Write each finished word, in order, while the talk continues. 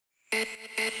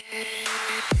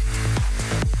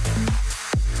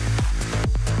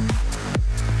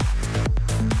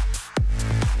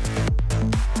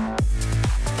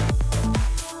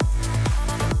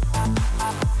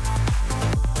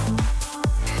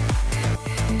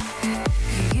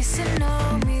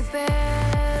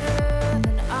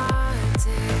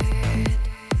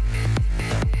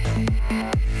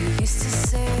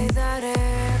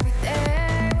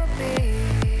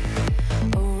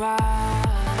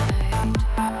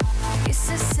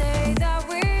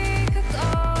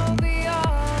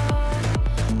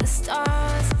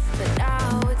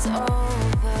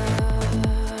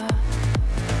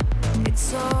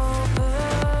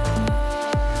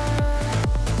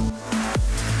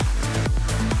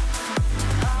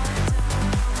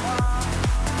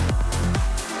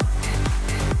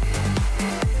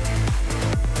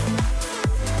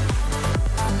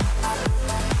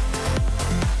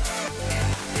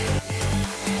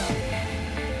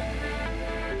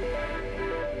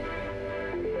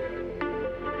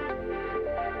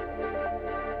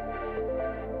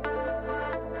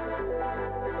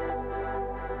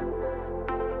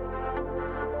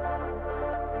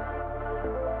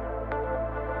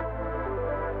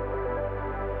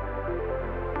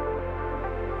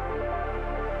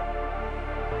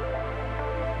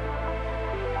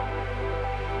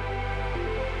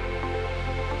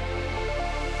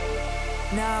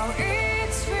Now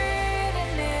it's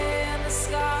written in the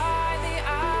sky, the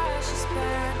ashes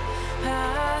burn,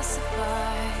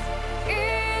 pacified.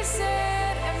 Is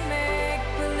it a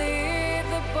make-believe,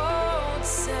 the boat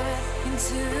set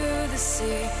into the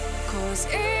sea? 'Cause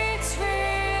it's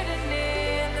written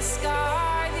in the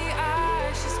sky, the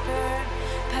ashes burn,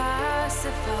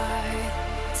 pacified.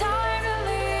 Time to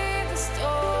leave the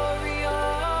story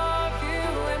of you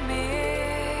and me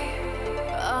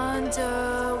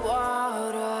underwater.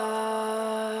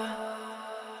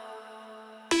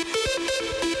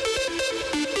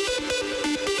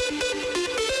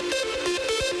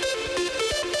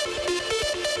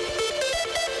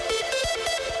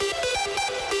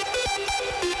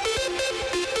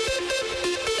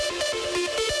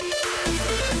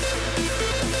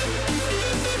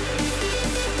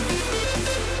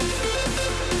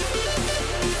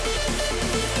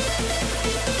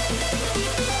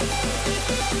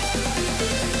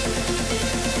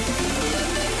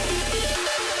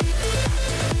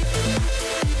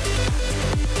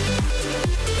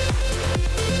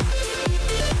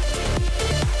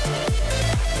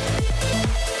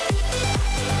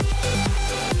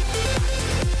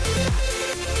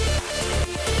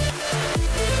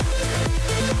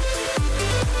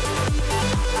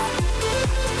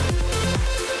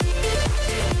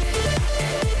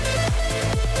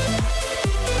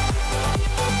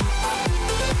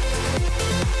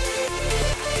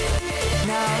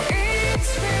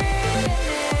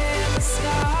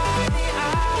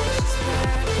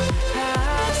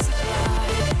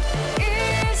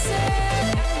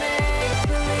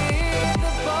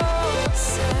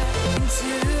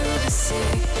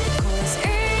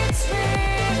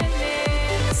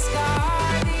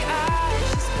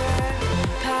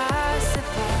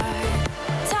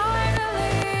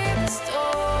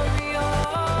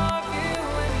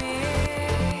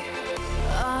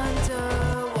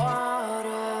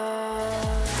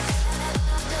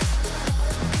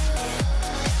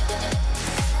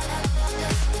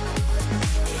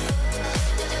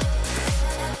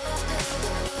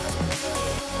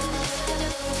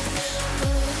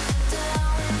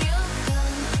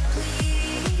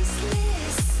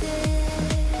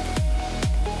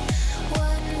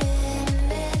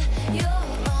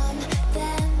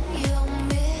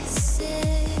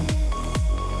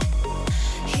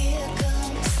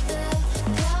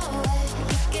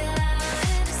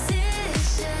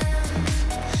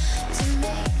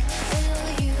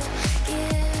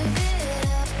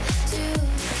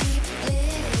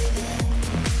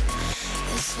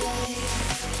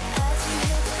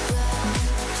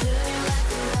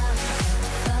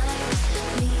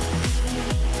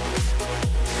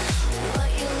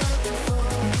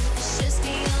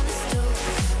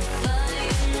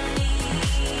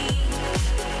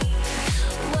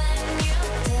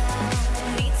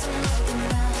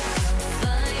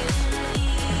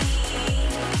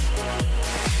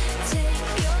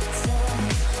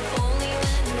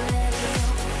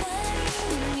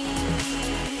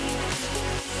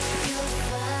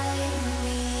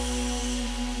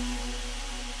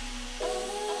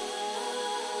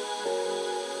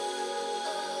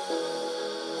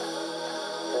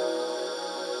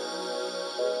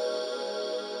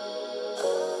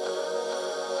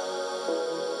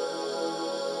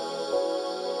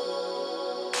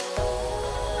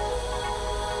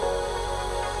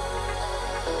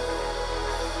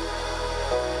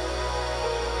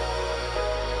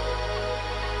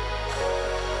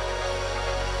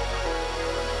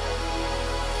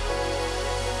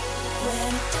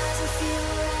 when it doesn't feel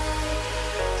right.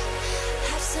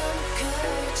 Have some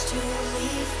courage to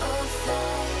leave or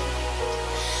fight.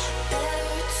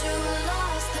 Better too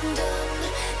lost than done.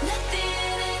 Nothing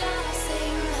at all, say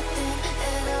nothing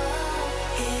at all.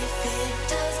 If it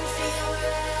doesn't feel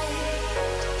right,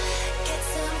 get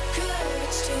some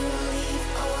courage to leave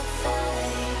or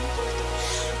fight.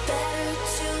 Better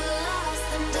too lost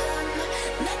than done.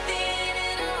 Nothing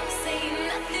at all, say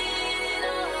nothing at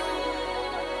all.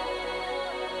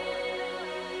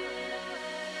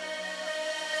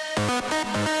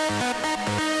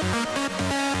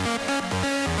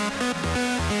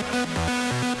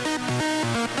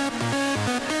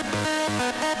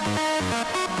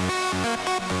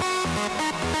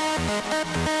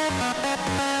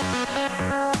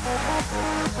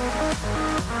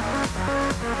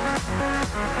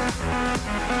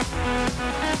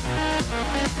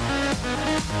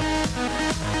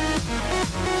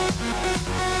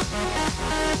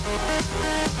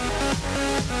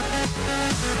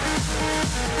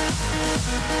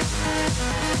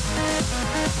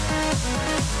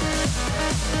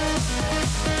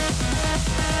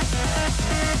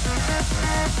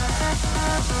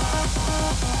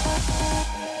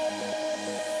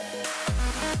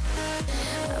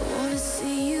 I wanna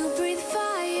see you breathe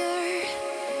fire.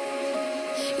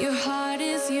 Your heart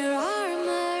is your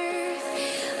armor.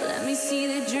 Let me see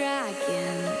the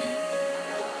dragon.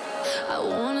 I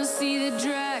wanna see the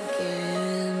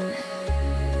dragon.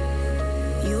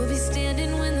 You'll be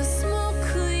standing when the smoke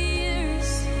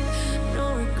clears.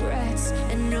 No regrets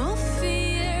and no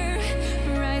fear.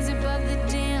 Rise above the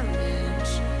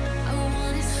damage. I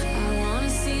wanna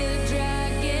see the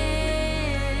dragon.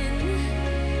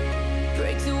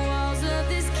 Break the walls of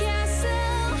this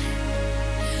castle.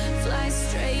 Fly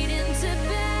straight into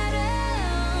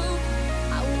battle.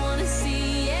 I wanna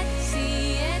see it,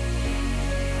 see it.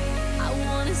 I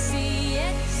wanna see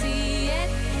it, see it.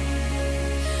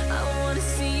 I wanna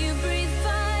see you breathe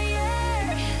fire.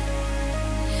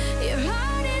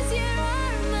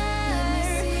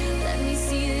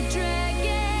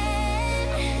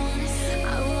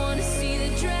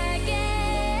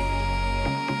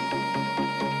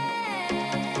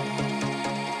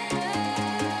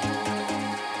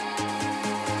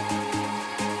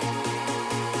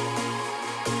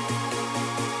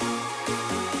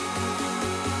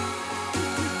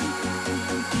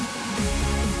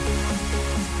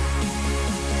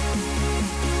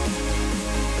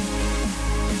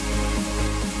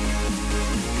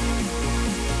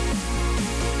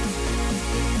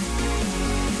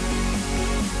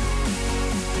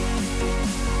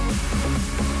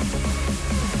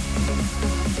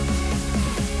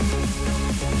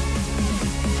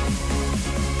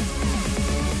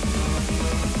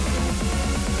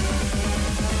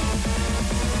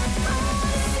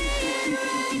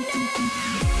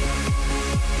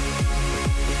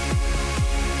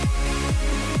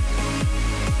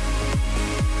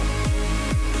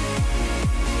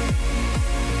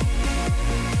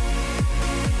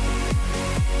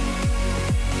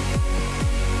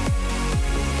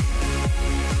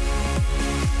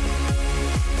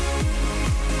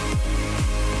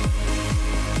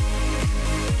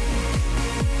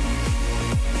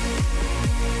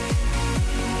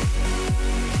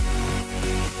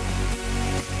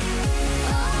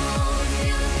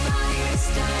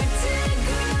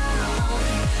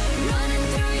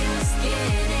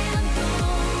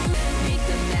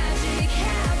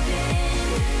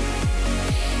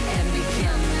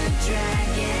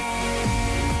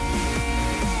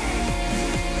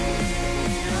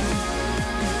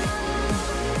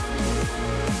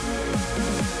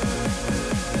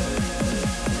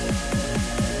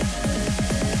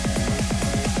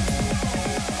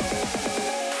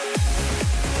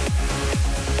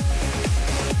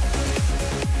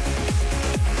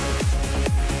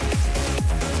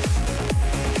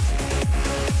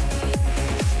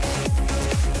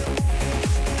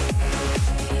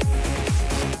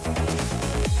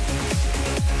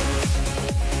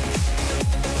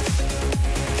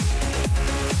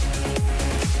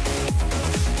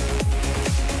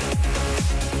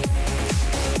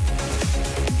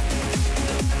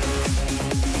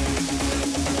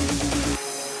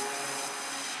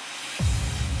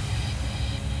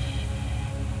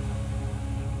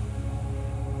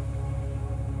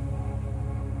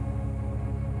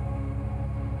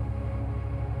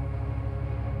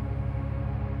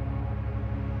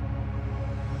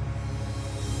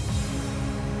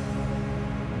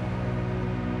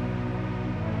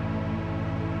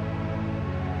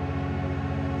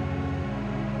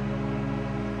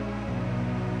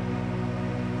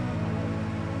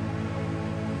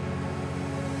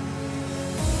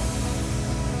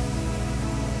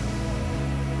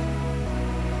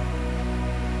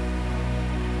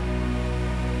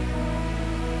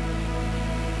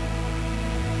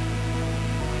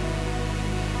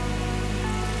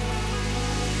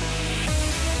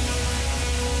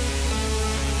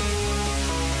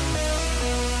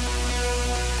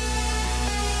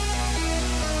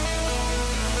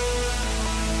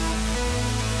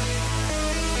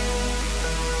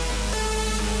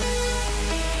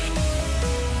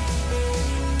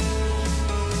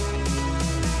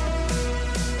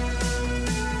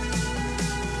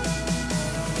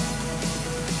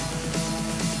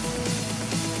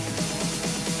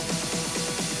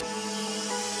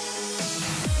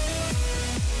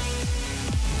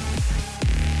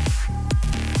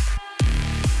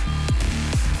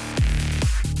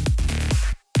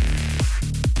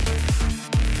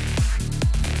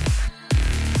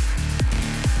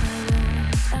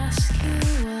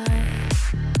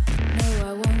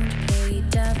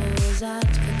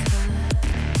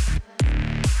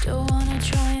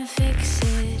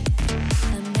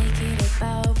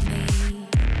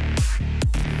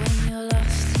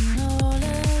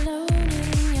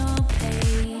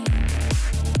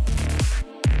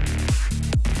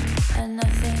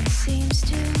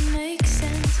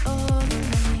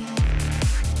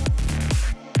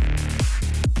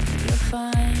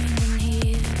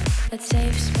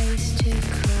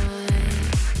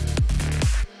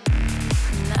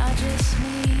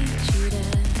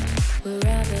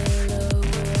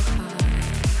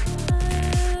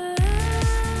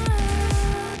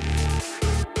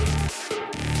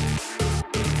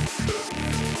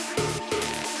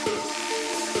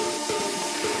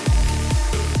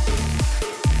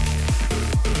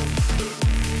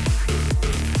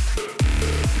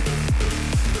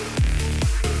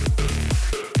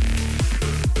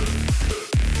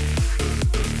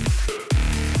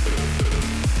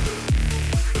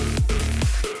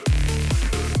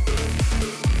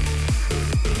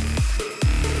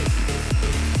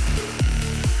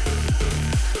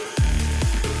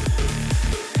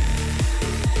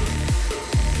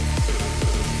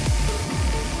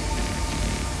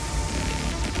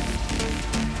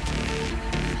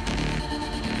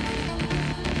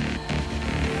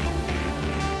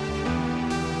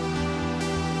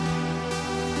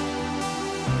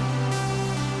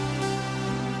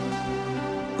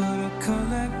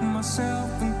 collect myself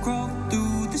and crawl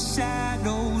through the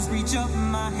shadows, reach up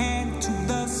my hand to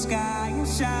the sky and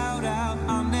shout out,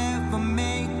 I'll never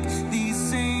make these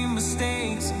same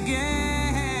mistakes again.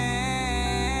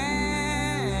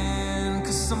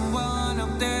 'Cause someone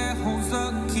out there holds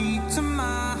the key to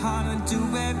my heart and do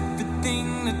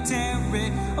everything to tear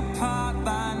it